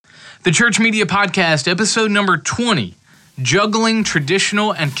The Church Media Podcast, episode number 20, Juggling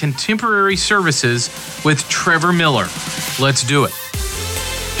Traditional and Contemporary Services with Trevor Miller. Let's do it.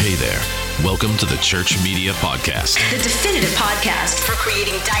 Hey there. Welcome to the Church Media Podcast. The definitive podcast for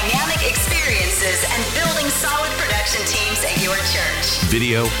creating dynamic experiences and building solid production teams at your church.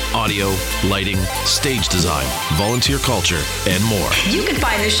 Video, audio, lighting, stage design, volunteer culture, and more. You can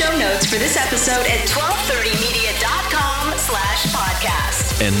find the show notes for this episode at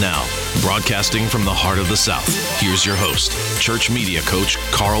 1230media.com/podcast. And now, broadcasting from the heart of the South, here's your host, Church Media Coach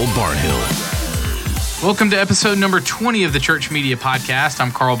Carl Barnhill. Welcome to episode number 20 of the Church Media Podcast.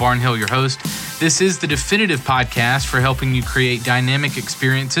 I'm Carl Barnhill, your host. This is the definitive podcast for helping you create dynamic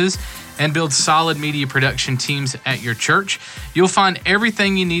experiences and build solid media production teams at your church. You'll find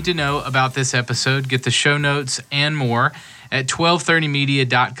everything you need to know about this episode, get the show notes and more at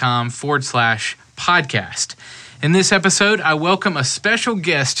 1230media.com/podcast. In this episode, I welcome a special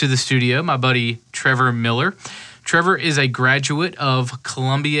guest to the studio, my buddy Trevor Miller. Trevor is a graduate of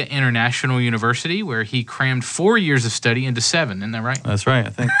Columbia International University, where he crammed 4 years of study into 7. Isn't that right? That's right, I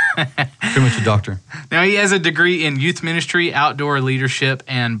think. Pretty much a doctor. Now, he has a degree in youth ministry, outdoor leadership,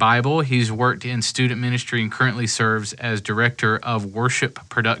 and Bible. He's worked in student ministry and currently serves as director of worship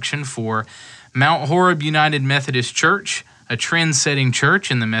production for Mount Horeb United Methodist Church, a trend-setting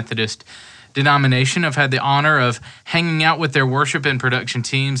church in the Methodist denomination. I've had the honor of hanging out with their worship and production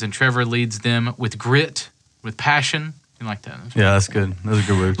teams, and Trevor leads them with grit, with passion. You like that? Yeah, that's good. Those are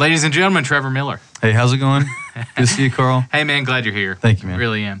good words. Ladies and gentlemen, Trevor Miller. Hey, how's it going? Good to see you, Carl. Hey, man, glad you're here. Thank you, man.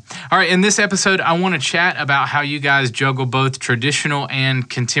 Really am. All right, in this episode, I want to chat about how you guys juggle both traditional and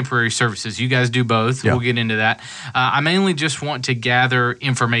contemporary services. You guys do both. Yeah. We'll get into that. I mainly just want to gather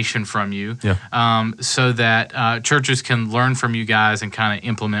information from you so that churches can learn from you guys and kind of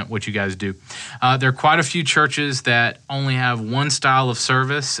implement what you guys do. There are quite a few churches that only have one style of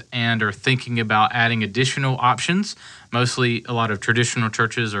service and are thinking about adding additional options. Mostly a lot of traditional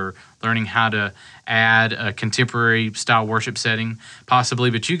churches are learning how to add a contemporary style worship setting, possibly.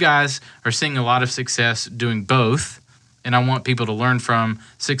 But you guys are seeing a lot of success doing both. And I want people to learn from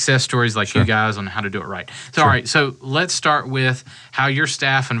success stories like you guys on how to do it right. So, all right, so let's start with how your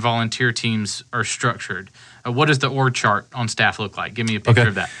staff and volunteer teams are structured. What does the org chart on staff look like? Give me a picture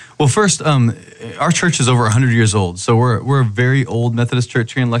of that. Well, first, our church is over 100 years old. So we're a very old Methodist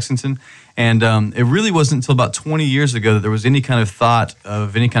church here in Lexington. And it really wasn't until about 20 years ago that there was any kind of thought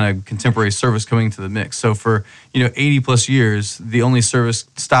of any kind of contemporary service coming into the mix. So for 80 plus years, the only service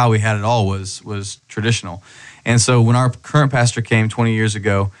style we had at all was traditional. And so when our current pastor came 20 years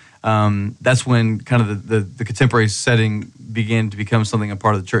ago, that's when kind of the contemporary setting began to become something a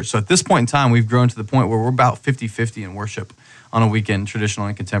part of the church. So at this point in time, we've grown to the point where we're about 50-50 in worship on a weekend, traditional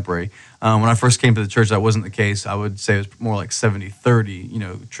and contemporary. When I first came to the church, that wasn't the case. I would say it was more like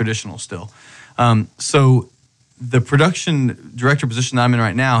 70-30, traditional still. So the production director position that I'm in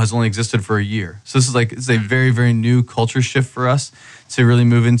right now has only existed for a year. So this is it's a very, very new culture shift for us to really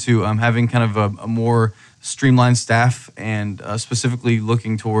move into having kind of a more streamlined staff and specifically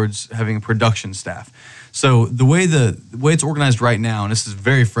looking towards having a production staff. So the way it's organized right now, and this is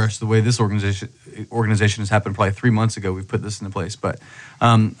very fresh, the way this organization has happened probably 3 months ago, we've put this into place, but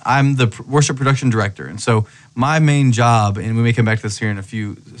I'm the worship production director. And so my main job, and we may come back to this here in a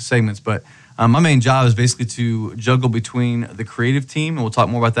few segments, but my main job is basically to juggle between the creative team, and we'll talk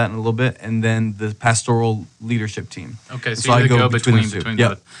more about that in a little bit, and then the pastoral leadership team. Okay, so you're the go-between between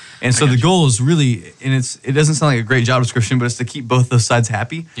both. And so the goal is really, and it doesn't sound like a great job description, but it's to keep both those sides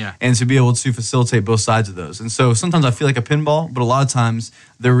happy and to be able to facilitate both sides of those. And so sometimes I feel like a pinball, but a lot of times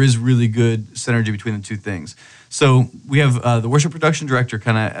there is really good synergy between the two things. So we have the worship production director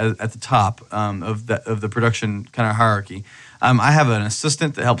kind of at the top of the production kind of hierarchy. I have an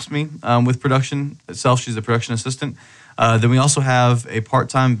assistant that helps me with production itself. She's a production assistant. Then we also have a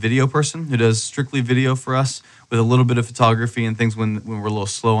part-time video person who does strictly video for us with a little bit of photography and things when we're a little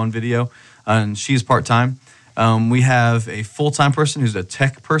slow on video. And she's part-time. We have a full-time person who's a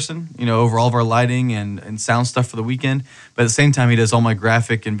tech person, over all of our lighting and sound stuff for the weekend. But at the same time, he does all my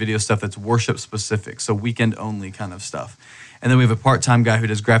graphic and video stuff that's worship-specific, so weekend-only kind of stuff. And then we have a part-time guy who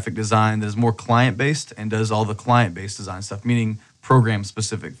does graphic design that is more client-based and does all the client-based design stuff, meaning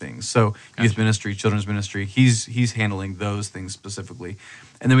program-specific things. So youth ministry, children's ministry, he's handling those things specifically.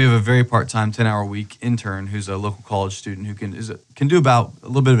 And then we have a very part-time 10-hour-a-week intern who's a local college student who can do about a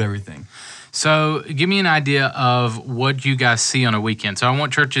little bit of everything. So give me an idea of what you guys see on a weekend. So I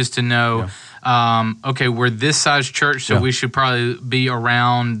want churches to know, okay, we're this size church, so we should probably be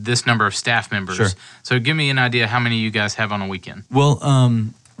around this number of staff members. Sure. So give me an idea how many you guys have on a weekend. Well,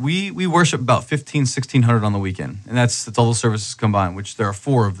 we worship about 1,600 on the weekend, and that's all the services combined, which there are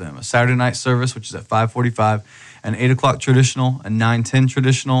 4 of them: a Saturday night service, which is at 5:45, an 8 o'clock traditional, a 9:10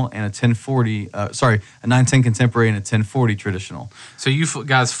 traditional, and a 10:40. A 9:10 contemporary and a 10:40 traditional. So you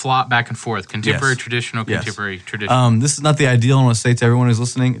guys flop back and forth: contemporary, Yes. traditional, Yes. contemporary, traditional. This is not the ideal. I want to say to everyone who's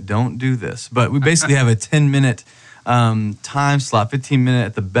listening, don't do this. But we basically have a 10-minute time slot, 15-minute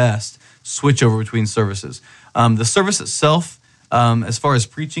at the best, switch over between services. The service itself, as far as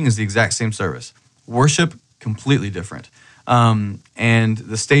preaching, is the exact same service. Worship, completely different. And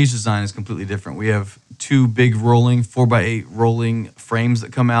the stage design is completely different. We have 2 big rolling 4x8 rolling frames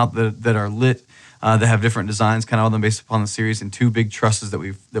that come out that are lit, that have different designs, kind of all them based upon the series, and 2 big trusses that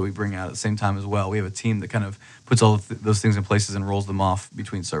we bring out at the same time as well. We have a team that kind of puts all those things in places and rolls them off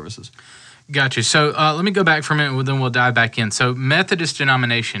between services. Gotcha. So let me go back for a minute, then we'll dive back in. So Methodist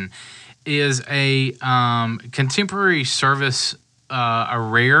denomination is a contemporary service a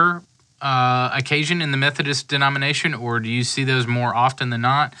rare occasion in the Methodist denomination, or do you see those more often than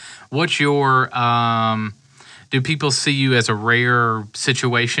not? What's your do people see you as a rare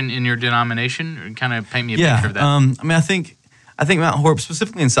situation in your denomination? Kind of paint me a picture of that. I think Mount Horeb,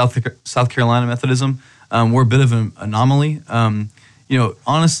 specifically in South Carolina Methodism, we're a bit of an anomaly.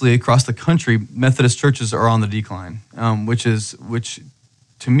 Honestly, across the country, Methodist churches are on the decline, which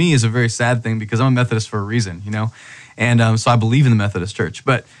to me is a very sad thing, because I'm a Methodist for a reason, and so I believe in the Methodist Church.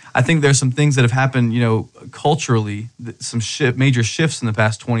 But I think there's some things that have happened, culturally, some major shifts in the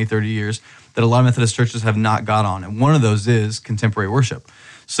past 20, 30 years that a lot of Methodist churches have not got on, and one of those is contemporary worship.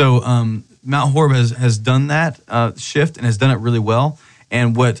 So Mount Horeb has done that shift and has done it really well.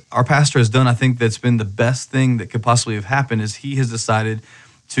 And what our pastor has done, I think that's been the best thing that could possibly have happened, is he has decided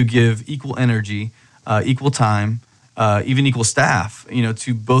to give equal energy, equal time, even equal staff,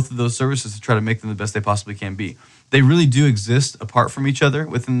 to both of those services to try to make them the best they possibly can be. They really do exist apart from each other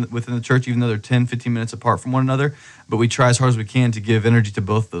within the church, even though they're 10, 15 minutes apart from one another. But we try as hard as we can to give energy to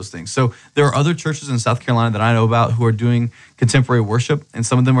both those things. So there are other churches in South Carolina that I know about who are doing contemporary worship, and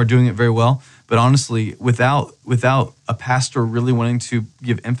some of them are doing it very well. But honestly, without a pastor really wanting to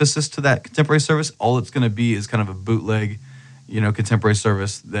give emphasis to that contemporary service, all it's going to be is kind of a bootleg, contemporary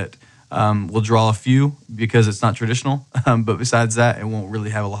service that will draw a few because it's not traditional. But besides that, it won't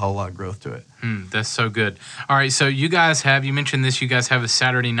really have a whole lot of growth to it. That's so good. All right, so you mentioned this, you guys have a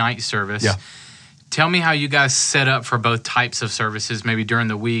Saturday night service. Yeah. Tell me how you guys set up for both types of services, maybe during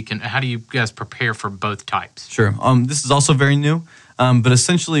the week, and how do you guys prepare for both types? Sure. This is also very new, but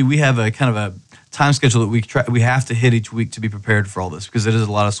essentially we have a kind of a time schedule that we have to hit each week to be prepared for all this, because it is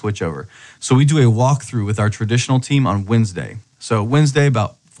a lot of switchover. So we do a walkthrough with our traditional team on Wednesday. So Wednesday,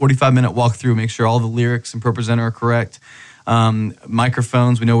 about 45-minute walkthrough, make sure all the lyrics and ProPresenter are correct.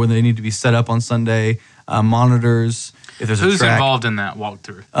 Microphones, we know where they need to be set up on Sunday. Monitors, if there's a track. Who's involved in that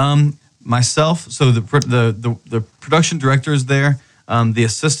walkthrough? Myself. So the production director is there. The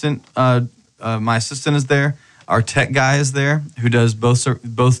assistant, my assistant is there. Our tech guy is there, who does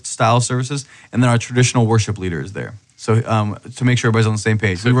both style services, and then our traditional worship leader is there. So to make sure everybody's on the same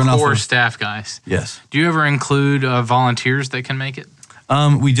page. So core staff guys. Yes. Do you ever include volunteers that can make it?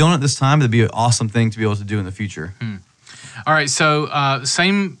 We don't at this time. It'd be an awesome thing to be able to do in the future. All right, so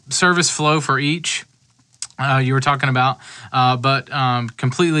same service flow for each you were talking about, but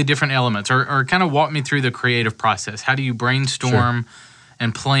completely different elements. Or kind of walk me through the creative process. How do you brainstorm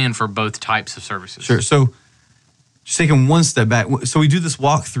and plan for both types of services? Sure. So just taking one step back. So we do this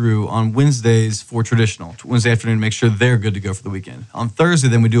walkthrough on Wednesdays for traditional, Wednesday afternoon, to make sure they're good to go for the weekend. On Thursday,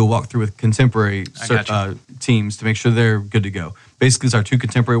 then we do a walkthrough with contemporary teams to make sure they're good to go. Basically, it's our 2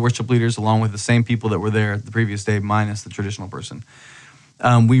 contemporary worship leaders, along with the same people that were there the previous day, minus the traditional person.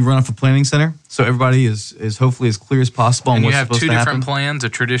 We run off a planning center, so everybody is hopefully as clear as possible on what's supposed to happen. And you have 2 different plans, a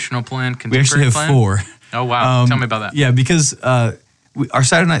traditional plan, contemporary plan? We actually have plan? 4. Oh, wow. Tell me about that. Yeah, because our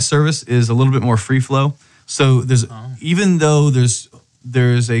Saturday night service is a little bit more free flow. So even though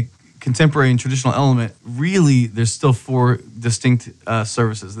there's a contemporary and traditional element, really there's still 4 distinct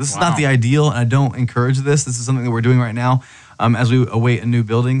services. This is not the ideal, and I don't encourage this. This is something that we're doing right now as we await a new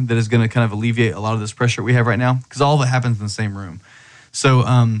building that is going to kind of alleviate a lot of this pressure we have right now, because all of it happens in the same room. So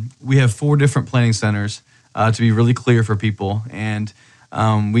we have 4 different planning centers to be really clear for people, and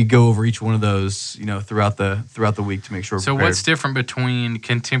we go over each one of those, throughout the week to make sure we're prepared. So what's different between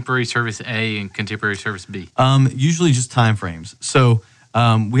contemporary service A and contemporary service B? Usually just time frames. So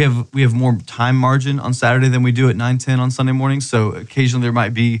we have more time margin on Saturday than we do at 9:10 on Sunday morning. So occasionally there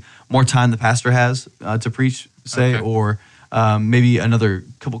might be more time the pastor has to preach, or maybe another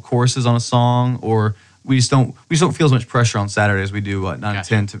couple choruses on a song, or we just don't feel as much pressure on Saturday as we do 9 to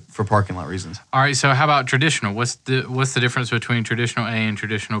 10 for parking lot reasons. All right, so how about traditional? What's the difference between traditional A and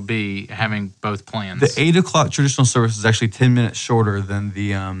traditional B, having both plans? The 8 o'clock traditional service is actually 10 minutes shorter than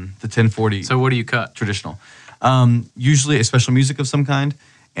the 10:40. So what do you cut? Traditional. Usually a special music of some kind,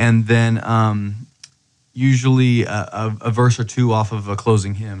 and then usually a verse or two off of a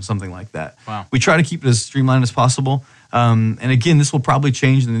closing hymn, something like that. Wow. We try to keep it as streamlined as possible. And again, this will probably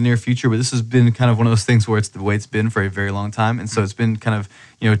change in the near future, but this has been kind of one of those things where it's the way it's been for a very long time. And so it's been kind of,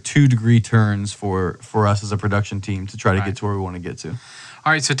 2-degree turns for us as a production team to try to get to where we want to get to.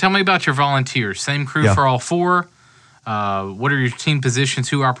 All right, so tell me about your volunteers. Same crew for all four? What are your team positions?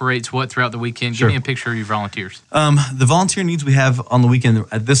 Who operates what throughout the weekend? Sure. Give me a picture of your volunteers. The volunteer needs we have on the weekend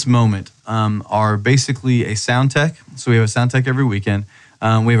at this moment are basically a sound tech. So we have a sound tech every weekend.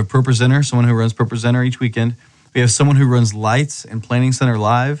 We have a pro presenter, someone who runs pro presenter each weekend. We have someone who runs lights and planning center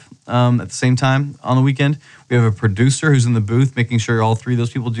live at the same time on the weekend. We have a producer who's in the booth making sure all three of those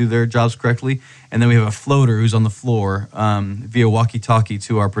people do their jobs correctly. And then we have a floater who's on the floor via walkie-talkie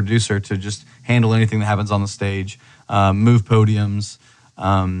to our producer to just handle anything that happens on the stage, move podiums,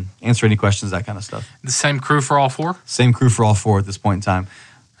 answer any questions, that kind of stuff. The same crew for all four? Same crew for all four at this point in time.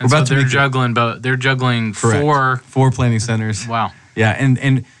 And so they're juggling, but they're juggling four planning centers. Wow. Yeah,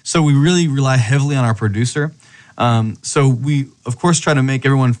 and so we really rely heavily on our producer. So we, of course, try to make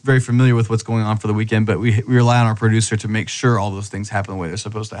everyone very familiar with what's going on for the weekend, but we rely on our producer to make sure all those things happen the way they're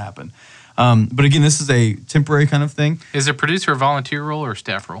supposed to happen. But again, this is a temporary kind of thing. Is a producer a volunteer role or a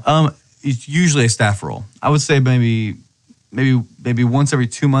staff role? It's usually a staff role. I would say maybe once every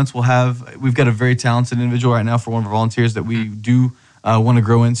 2 months we've got a very talented individual right now for one of our volunteers that we do want to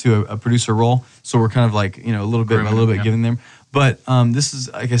grow into a producer role. So we're kind of like, a little bit giving them. But this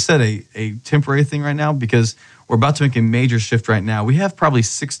is, like I said, a temporary thing right now because we're about to make a major shift right now. We have probably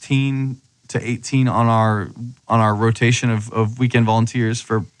 16 to 18 on our rotation of weekend volunteers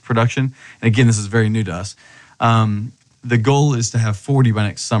for production. And again, this is very new to us. The goal is to have 40 by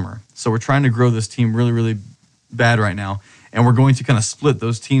next summer. So we're trying to grow this team really, really bad right now. And we're going to kind of split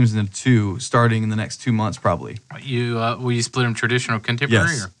those teams into two starting in the next 2 months probably. Will you split them traditional,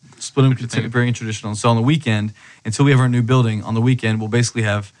 contemporary? Yes. Split them contemporary and traditional. So on the weekend, until we have our new building, on the weekend, we'll basically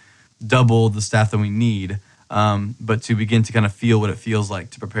have double the staff that we need, but to begin to kind of feel what it feels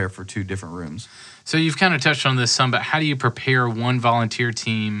like to prepare for two different rooms. So you've kind of touched on this some, but how do you prepare one volunteer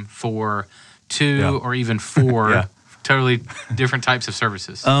team for two or even four totally different types of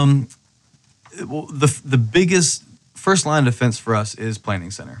services? Well, the biggest first line of defense for us is planning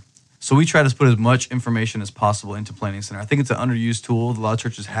center. So we try to put as much information as possible into Planning Center. I think it's an underused tool that a lot of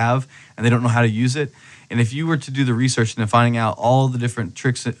churches have, and they don't know how to use it. And if you were to do the research and finding out all the different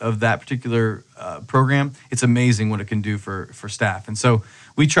tricks of that particular program, it's amazing what it can do for staff. And so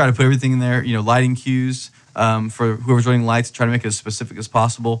we try to put everything in there, lighting cues for whoever's running lights, try to make it as specific as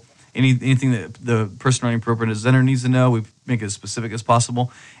possible. Anything that the person running pro presenter needs to know, we make it as specific as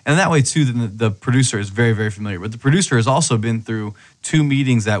possible. And that way, too, then the producer is very, very familiar. But the producer has also been through 2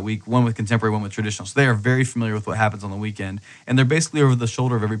 meetings that week, one with contemporary, one with traditional. So they are very familiar with what happens on the weekend. And they're basically over the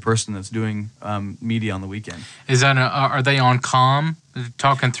shoulder of every person that's doing media on the weekend. Are they on comm,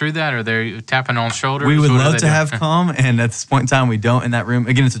 talking through that? Or are they tapping on shoulders? We would love to have comm, and at this point in time, we don't in that room.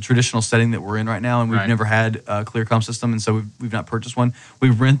 Again, it's a traditional setting that we're in right now, and we've never had a clear comm system, and so we've not purchased one.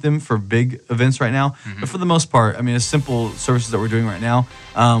 We rent them for big events right now. But for the most part, it's simple services that we're doing right now.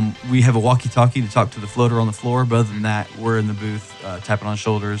 We have a walkie-talkie to talk to the floater on the floor, but other than that, we're in the booth tapping on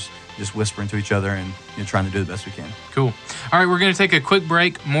shoulders, just whispering to each other and trying to do the best we can. Cool. All right, we're going to take a quick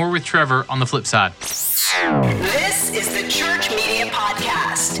break. More with Trevor on the flip side. This is the Church Media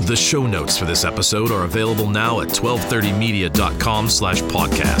Podcast. The show notes for this episode are available now at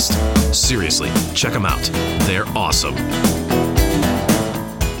 1230media.com/podcast. Seriously, check them out. They're awesome.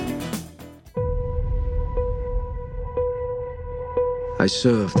 I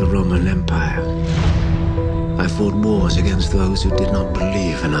served the Roman Empire. I fought wars against those who did not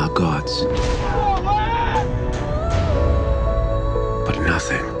believe in our gods. But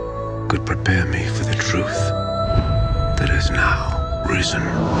nothing could prepare me for the truth that has now risen.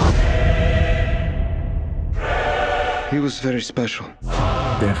 He was very special.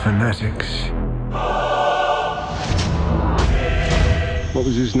 They're fanatics. What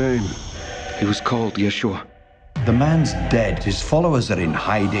was his name? He was called Yeshua. The man's dead. His followers are in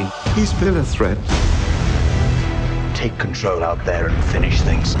hiding. He's been a threat. Take control out there and finish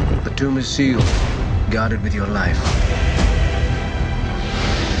things. The tomb is sealed, guarded with your life.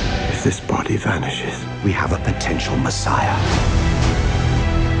 If this body vanishes, We have a potential Messiah.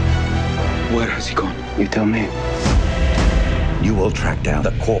 where has he gone? You tell me. You will track down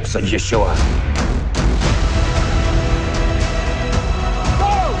the corpse of Yeshua.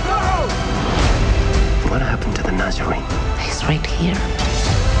 Nazarene. He's right here.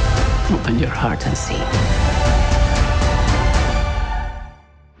 Open your heart and see.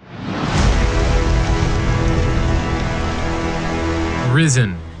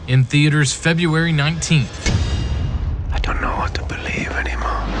 Risen, in theaters February 19th. I don't know what to believe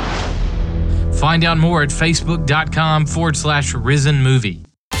anymore. Find out more at facebook.com/Risen Movie.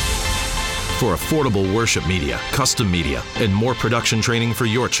 For affordable worship media, custom media, and more production training for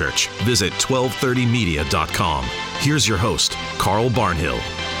your church, visit 1230media.com. Here's your host, Carl Barnhill.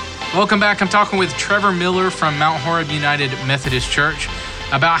 Welcome back. I'm talking with Trevor Miller from Mount Horeb United Methodist Church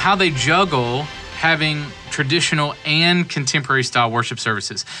about how they juggle having traditional and contemporary style worship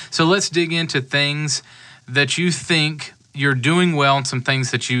services. So let's dig into things that you think you're doing well and some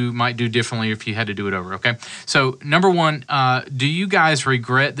things that you might do differently if you had to do it over, okay? So number one, do you guys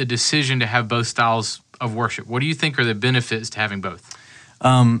regret the decision to have both styles of worship? What do you think are the benefits to having both?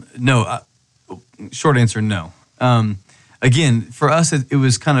 No. Short answer, no. Again, for us, it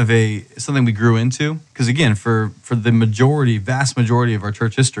was kind of something we grew into because, again, for the vast majority of our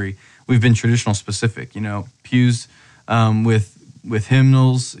church history, we've been traditional specific. Pews with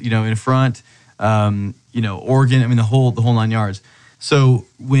hymnals, in front, organ. I mean, the whole 9 yards. So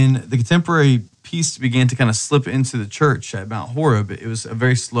when the contemporary piece began to kind of slip into the church at Mount Horeb, it was a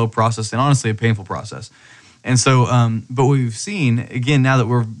very slow process and honestly a painful process. And so, but what we've seen, again, now that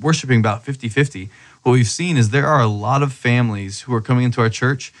we're worshiping about 50-50, what we've seen is there are a lot of families who are coming into our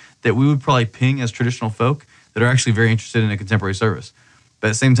church that we would probably ping as traditional folk that are actually very interested in a contemporary service. But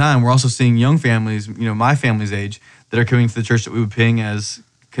at the same time, we're also seeing young families, my family's age, that are coming to the church that we would ping as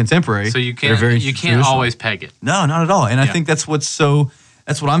contemporary. So you can't always peg it. No, not at all. And I think that's what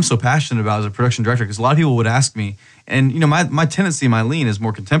I'm so passionate about as a production director, because a lot of people would ask me, and my tendency, my lean is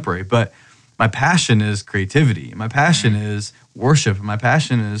more contemporary, but my passion is creativity. My passion is worship. My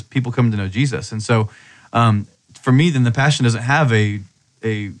passion is people coming to know Jesus. And so for me, then the passion doesn't have a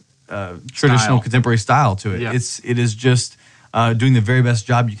traditional contemporary style to it. Yeah. It is just doing the very best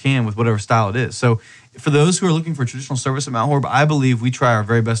job you can with whatever style it is. So for those who are looking for traditional service at Mount Horeb, I believe we try our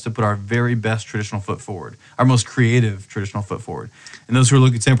very best to put our very best traditional foot forward, our most creative traditional foot forward. And those who are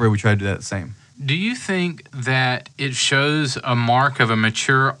looking contemporary, we try to do that the same. Do you think that it shows a mark of a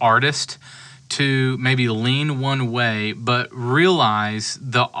mature artist to maybe lean one way, but realize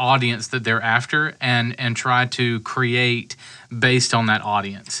the audience that they're after and try to create based on that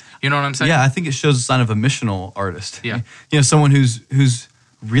audience? You know what I'm saying? Yeah, I think it shows a sign of a missional artist. Yeah. Someone who's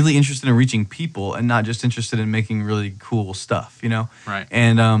really interested in reaching people and not just interested in making really cool stuff, Right.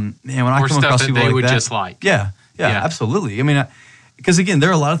 And when I come across people like that, they would just like. Yeah, absolutely. I mean, because again, there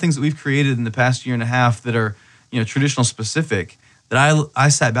are a lot of things that we've created in the past year and a half that are, traditional specific that I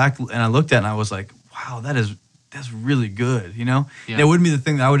sat back and I looked at and I was like, wow, that's really good, Yeah. It wouldn't be the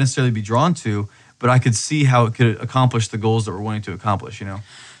thing that I would necessarily be drawn to, but I could see how it could accomplish the goals that we're wanting to accomplish,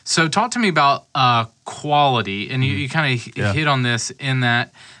 So talk to me about quality, and you kind of hit on this in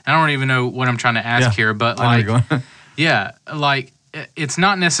that, I don't even know what I'm trying to ask here, but it's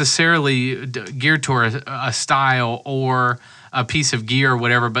not necessarily geared toward a style or a piece of gear or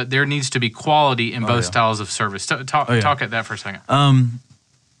whatever, but there needs to be quality in both styles of service. Talk at that for a second.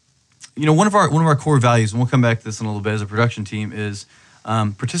 One of our core values, and we'll come back to this in a little bit as a production team, is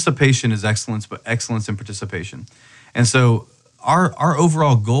participation is excellence, but excellence in participation. And so our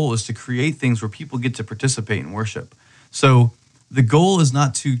overall goal is to create things where people get to participate in worship. So the goal is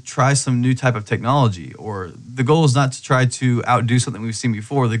not to try some new type of technology, or the goal is not to try to outdo something we've seen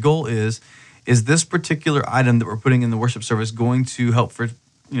before. The goal is this particular item that we're putting in the worship service going to help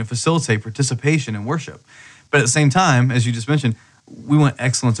facilitate participation in worship? But at the same time, as you just mentioned, we want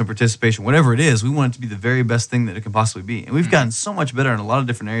excellence in participation. Whatever it is, we want it to be the very best thing that it can possibly be. And we've gotten so much better in a lot of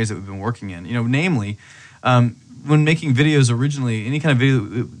different areas that we've been working in. Namely, when making videos originally, any kind of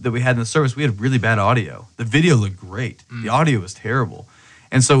video that we had in the service, we had really bad audio. The video looked great. The audio was terrible.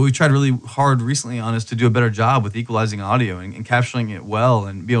 And so we tried really hard recently on us to do a better job with equalizing audio and capturing it well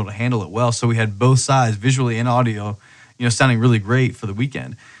and be able to handle it well. So we had both sides, visually and audio, sounding really great for the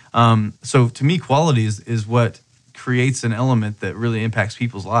weekend. So to me, quality is what creates an element that really impacts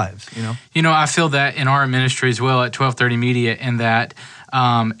people's lives, I feel that in our ministry as well at 1230 Media, in that,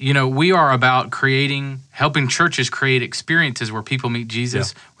 we are about helping churches create experiences where people meet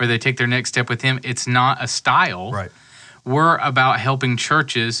Jesus, where they take their next step with him. It's not a style. Right. We're about helping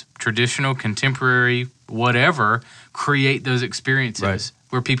churches, traditional, contemporary, whatever, create those experiences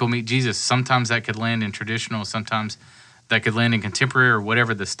where people meet Jesus. Sometimes that could land in traditional, sometimes that could land in contemporary or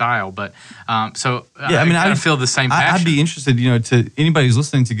whatever the style. But I kind of feel the same passion. I'd be interested, to anybody who's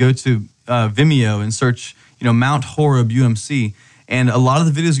listening to go to Vimeo and search, Mount Horeb UMC And a lot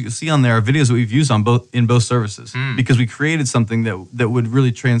of the videos that you'll see on there are videos that we've used in both services because we created something that would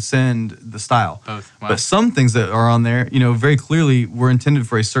really transcend the style. Both. Wow. But some things that are on there, very clearly were intended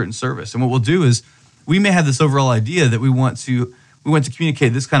for a certain service. And what we'll do is we may have this overall idea that we want to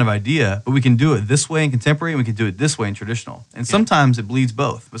communicate this kind of idea, but we can do it this way in contemporary and we can do it this way in traditional. And sometimes it bleeds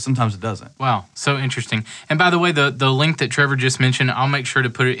both, but sometimes it doesn't. Wow, so interesting. And by the way, the link that Trevor just mentioned, I'll make sure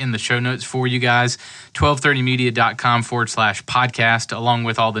to put it in the show notes for you guys, 1230media.com/podcast, along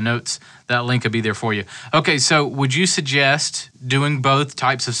with all the notes. That link will be there for you. Okay, so would you suggest doing both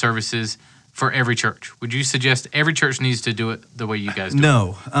types of services for every church? Would you suggest every church needs to do it the way you guys do it?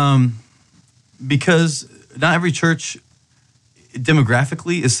 No, because not every church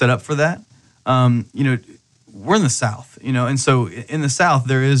demographically is set up for that. We're in the South, and so in the South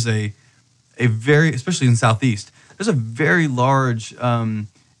there is a very, especially in the Southeast, there's a very large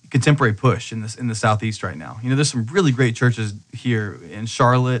contemporary push in the Southeast right now. There's some really great churches here in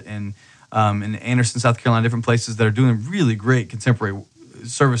Charlotte and in Anderson, South Carolina, different places that are doing really great contemporary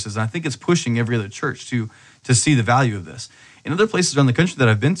services, and I think it's pushing every other church to see the value of this. In other places around the country that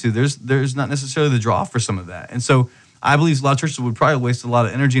I've been to, there's not necessarily the draw for some of that, and so I believe a lot of churches would probably waste a lot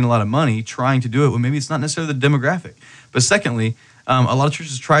of energy and a lot of money trying to do it when maybe it's not necessarily the demographic. But secondly, a lot of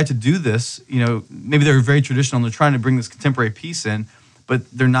churches try to do this. Maybe they're very traditional and they're trying to bring this contemporary piece in, but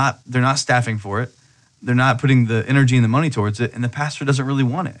they're not staffing for it. They're not putting the energy and the money towards it, and the pastor doesn't really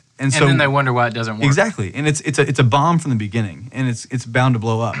want it. And so then they wonder why it doesn't work. Exactly, and it's a bomb from the beginning, and it's bound to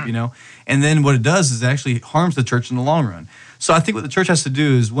blow up, And then what it does is it actually harms the church in the long run. So I think what the church has to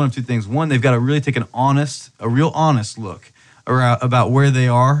do is one of two things. One, they've got to really take a real honest look about where they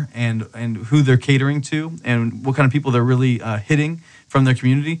are and who they're catering to and what kind of people they're really hitting from their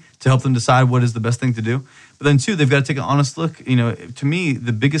community to help them decide what is the best thing to do. But then two, they've got to take an honest look. To me,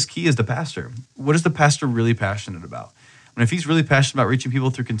 the biggest key is the pastor. What is the pastor really passionate about? And if he's really passionate about reaching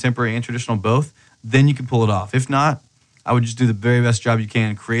people through contemporary and traditional both, then you can pull it off. If not, I would just do the very best job you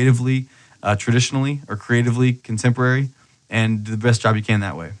can creatively, traditionally, or creatively contemporary, and do the best job you can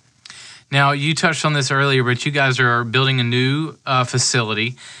that way. Now, you touched on this earlier, but you guys are building a new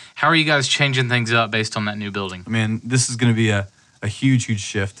facility. How are you guys changing things up based on that new building? Man, this is going to be a huge, huge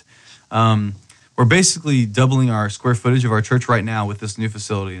shift. We're basically doubling our square footage of our church right now with this new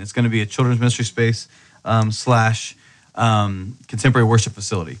facility, and it's going to be a children's ministry space / contemporary worship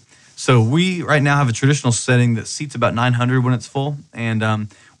facility. So we right now have a traditional setting that seats about 900 when it's full, and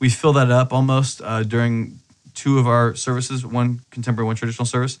we fill that up almost during two of our services, one contemporary, one traditional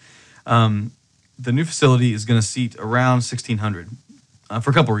service. The new facility is going to seat around 1,600 for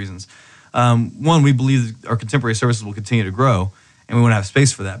a couple reasons. One, we believe our contemporary services will continue to grow, and we want to have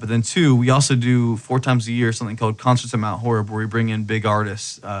space for that. But then two, we also do 4 times a year something called Concerts at Mount Horeb, where we bring in big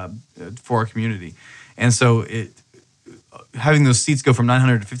artists for our community. And so having those seats go from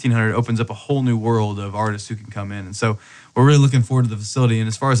 900 to 1,500 opens up a whole new world of artists who can come in. And so we're really looking forward to the facility. And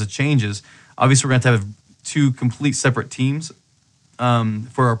as far as the changes, obviously we're going to have 2 complete separate teams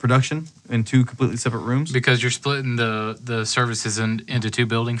for our production in 2 completely separate rooms. Because you're splitting the services into 2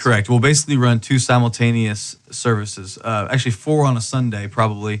 buildings? Correct. We'll basically run 2 simultaneous services. Actually 4 on a Sunday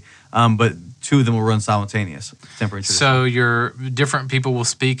probably, but 2 of them will run simultaneous. So your different people will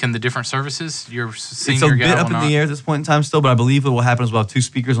speak in the different services? It's a bit up in the air at this point in time still, but I believe what will happen is we'll have 2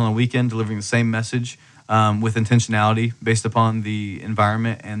 speakers on the weekend delivering the same message with intentionality based upon the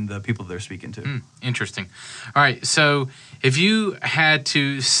environment and the people they're speaking to. Interesting. All right, so if you had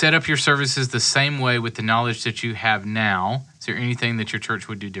to set up your services the same way with the knowledge that you have now, is there anything that your church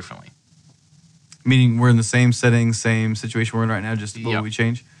would do differently? Meaning we're in the same setting, same situation we're in right now, just what would we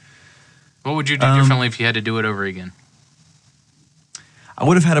change? What would you do differently if you had to do it over again? I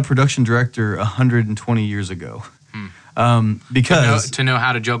would have had a production director 120 years ago. Because to know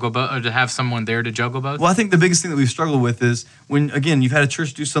how to juggle both, or to have someone there to juggle both? Well, I think the biggest thing that we've struggled with is when, again, you've had a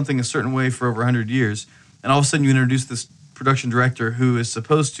church do something a certain way for over 100 years, and all of a sudden you introduce this production director who is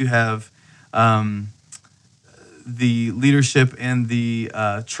supposed to have the leadership and the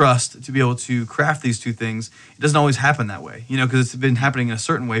trust to be able to craft these 2 things. It doesn't always happen that way, because it's been happening in a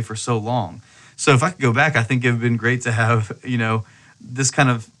certain way for so long. So if I could go back, I think it would have been great to have, this kind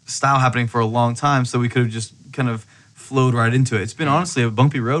of style happening for a long time, so we could have just kind of flowed right into it. It's been honestly a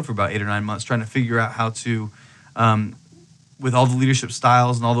bumpy road for about 8 or 9 months trying to figure out how to, with all the leadership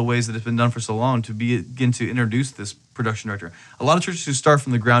styles and all the ways that it's been done for so long, to begin to introduce this production director. A lot of churches who start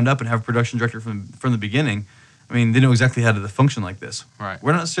from the ground up and have a production director from the beginning, I mean, they know exactly how to function like this. Right.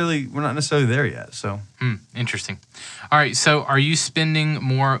 We're not necessarily there yet. So. Interesting. All right. So, are you spending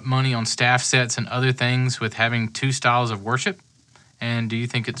more money on staff sets and other things with having 2 styles of worship? And do you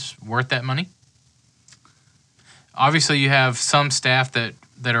think it's worth that money? obviously you have some staff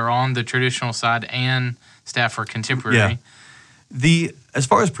that are on the traditional side and staff for contemporary. Yeah. As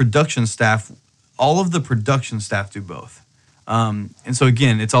far as production staff, all of the production staff do both. And so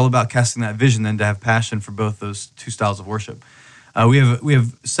again, it's all about casting that vision then to have passion for both those two styles of worship. We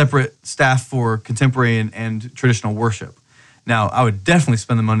have separate staff for contemporary and traditional worship. Now, I would definitely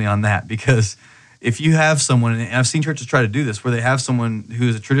spend the money on that, because if you have someone, and I've seen churches try to do this, where they have someone who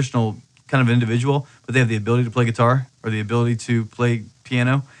is a traditional kind of individual, but they have the ability to play guitar or the ability to play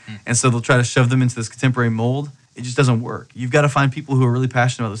piano, and so they'll try to shove them into this contemporary mold. It just doesn't work. You've got to find people who are really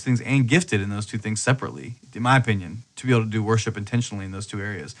passionate about those things and gifted in those two things separately, in my opinion, to be able to do worship intentionally in those two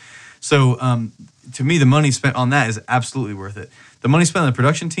areas. So to me, the money spent on that is absolutely worth it. The money spent on the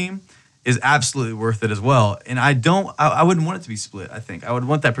production team is absolutely worth it as well. And I wouldn't want it to be split, I think. I would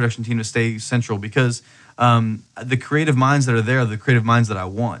want that production team to stay central, because the creative minds that are there are the creative minds that I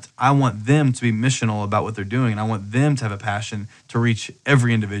want. I want them to be missional about what they're doing, and I want them to have a passion to reach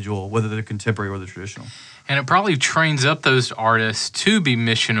every individual, whether they're contemporary or they're traditional. And it probably trains up those artists to be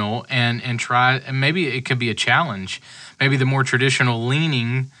missional and try, and maybe it could be a challenge. Maybe the more traditional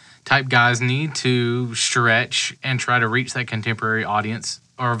leaning type guys need to stretch and try to reach that contemporary audience,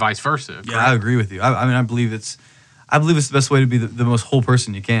 or vice versa. Correct? Yeah, I agree with you. I believe it's the best way to be the most whole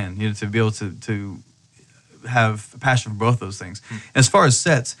person you can. To be able to have a passion for both those things. And as far as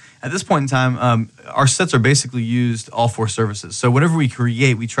sets, at this point in time, our sets are basically used all four services. So whatever we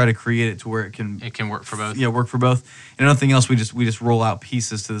create, we try to create it to where it can work for both. Yeah, work for both. And nothing else, we just roll out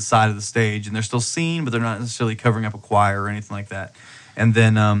pieces to the side of the stage, and they're still seen, but they're not necessarily covering up a choir or anything like that. And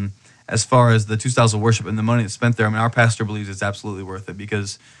then as far as the two styles of worship and the money that's spent there, our pastor believes it's absolutely worth it,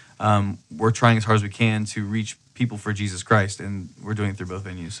 because we're trying as hard as we can to reach people for Jesus Christ, and we're doing it through both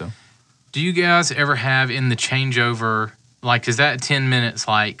venues. So, do you guys ever have in the changeover, is that 10 minutes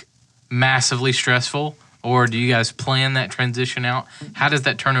massively stressful, or do you guys plan that transition out? How does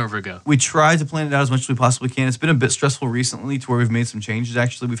that turnover go? We try to plan it out as much as we possibly can. It's been a bit stressful recently, to where we've made some changes,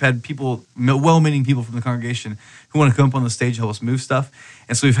 actually. We've had people, well-meaning people from the congregation, who want to come up on the stage and help us move stuff.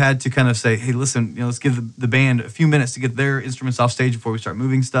 And so we've had to kind of say, hey, listen, let's give the band a few minutes to get their instruments off stage before we start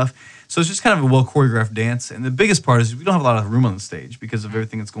moving stuff. So it's just kind of a well-choreographed dance. And the biggest part is we don't have a lot of room on the stage because of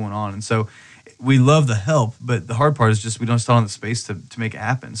everything that's going on. And so we love the help, but the hard part is just we don't still have the space to make it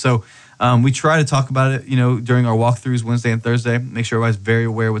happen. So we try to talk about it, during our walkthroughs Wednesday and Thursday, make sure everybody's very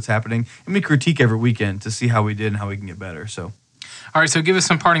aware of what's happening, and we critique every weekend to see how we did and how we can get better. So, all right. So give us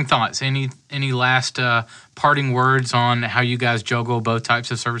some parting thoughts. Any last parting words on how you guys juggle both types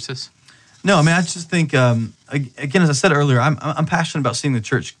of services? No, I just think again, as I said earlier, I'm passionate about seeing the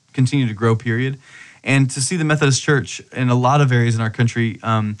church continue to grow. Period. And to see the Methodist Church in a lot of areas in our country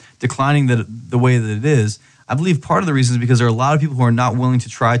declining the way that it is, I believe part of the reason is because there are a lot of people who are not willing to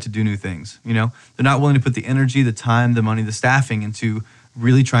try to do new things. They're not willing to put the energy, the time, the money, the staffing into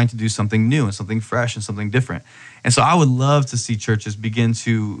really trying to do something new and something fresh and something different. And so I would love to see churches begin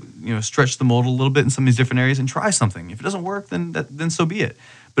to stretch the mold a little bit in some of these different areas and try something. If it doesn't work, then so be it.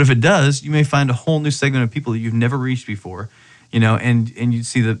 But if it does, you may find a whole new segment of people that you've never reached before, and you'd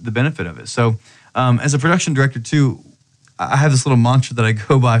see the benefit of it. So as a production director too, I have this little mantra that I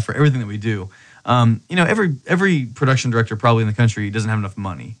go by for everything that we do. Every production director probably in the country doesn't have enough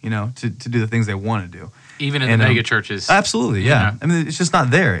money, to do the things they want to do. Even in the mega churches. Absolutely, yeah. It's just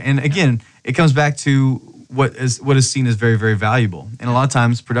not there. And again, it comes back to what is seen as very, very valuable. And a lot of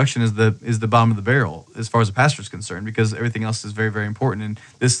times, production is the bottom of the barrel as far as a pastor is concerned, because everything else is very, very important. And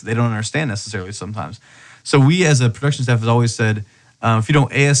this they don't understand necessarily sometimes. So we, as a production staff, has always said, if you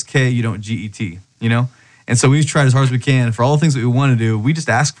don't ASK, you don't GET. And so we've tried as hard as we can for all the things that we want to do. We just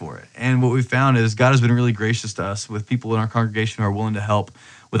ask for it. And what we've found is God has been really gracious to us with people in our congregation who are willing to help,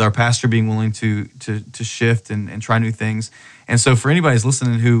 with our pastor being willing to shift and try new things. And so for anybody who's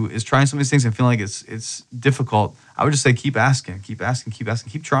listening who is trying some of these things and feeling like it's difficult, I would just say keep asking, keep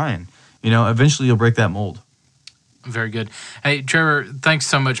trying. Eventually you'll break that mold. Very good. Hey, Trevor, thanks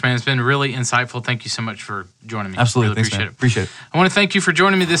so much, man. It's been really insightful. Thank you so much for joining me. Absolutely. Really Thanks, appreciate it. I want to thank you for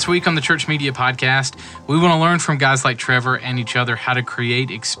joining me this week on the Church Media Podcast. We want to learn from guys like Trevor and each other how to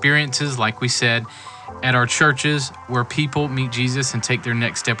create experiences, like we said, at our churches where people meet Jesus and take their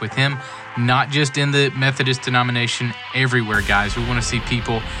next step with him, not just in the Methodist denomination, everywhere, guys. We want to see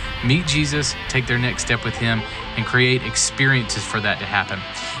people meet Jesus, take their next step with him, and create experiences for that to happen.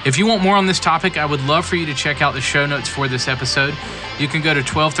 If you want more on this topic, I would love for you to check out the show notes for this episode. You can go to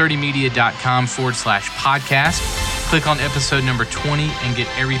 1230media.com/podcast, click on episode number 20, and get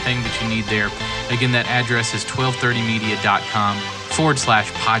everything that you need there. Again, that address is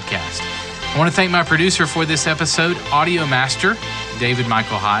 1230media.com/podcast. I want to thank my producer for this episode, Audio Master, David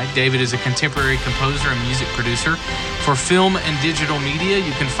Michael Hyde. David is a contemporary composer and music producer for film and digital media.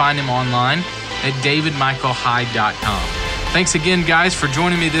 You can find him online at davidmichaelhyde.com. Thanks again, guys, for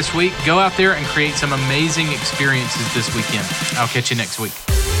joining me this week. Go out there and create some amazing experiences this weekend. I'll catch you next week.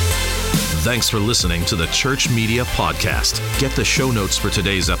 Thanks for listening to the Church Media Podcast. Get the show notes for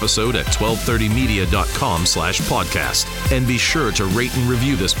today's episode at 1230media.com/podcast. And be sure to rate and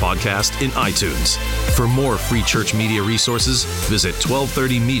review this podcast in iTunes. For more free church media resources, visit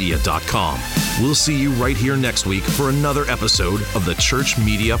 1230media.com. We'll see you right here next week for another episode of the Church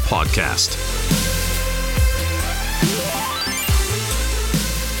Media Podcast.